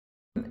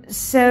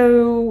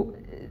So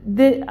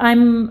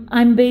I'm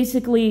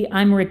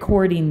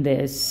recording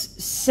this.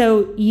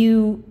 So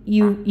you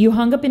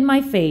hung up in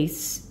my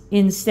face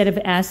instead of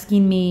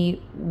asking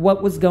me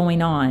what was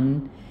going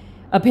on.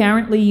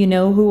 Apparently you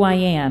know who I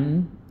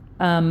am.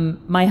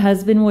 My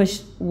husband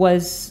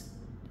was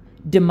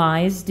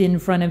demised in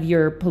front of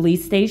your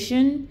police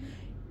station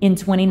in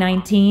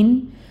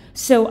 2019.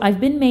 So I've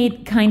been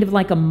made kind of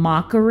like a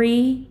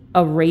mockery,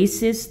 a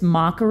racist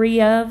mockery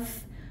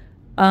of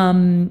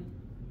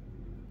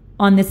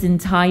on this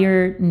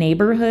entire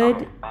neighborhood.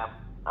 Okay,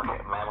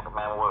 ma'am,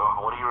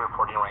 what are you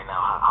reporting right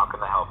now? How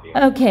can I help you?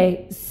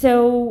 Okay,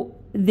 so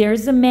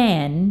there's a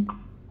man.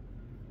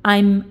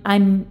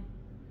 I'm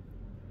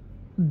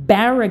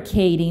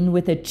barricading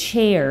with a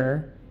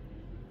chair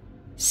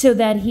so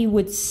that he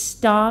would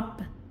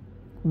stop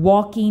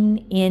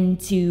walking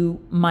into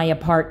my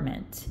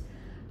apartment.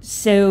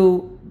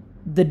 So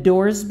the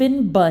door's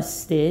been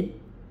busted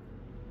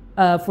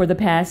for the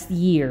past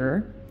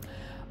year.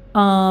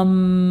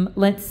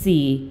 Let's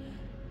see.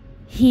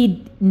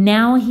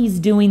 He's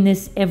doing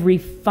this every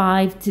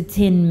 5 to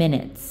 10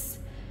 minutes.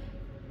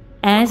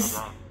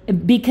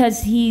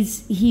 Because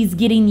he's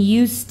getting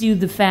used to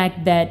the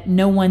fact that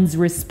no one's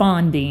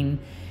responding.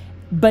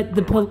 But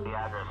What's the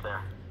address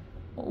there?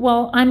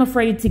 Well, I'm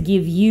afraid to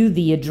give you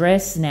the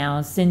address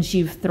now since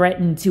you've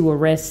threatened to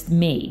arrest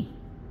me.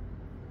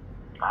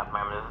 Ma'am,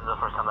 this is the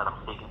first time that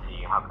I'm speaking to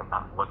you.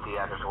 What's the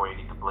address where you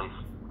need the police?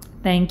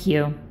 Thank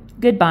you.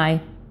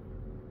 Goodbye.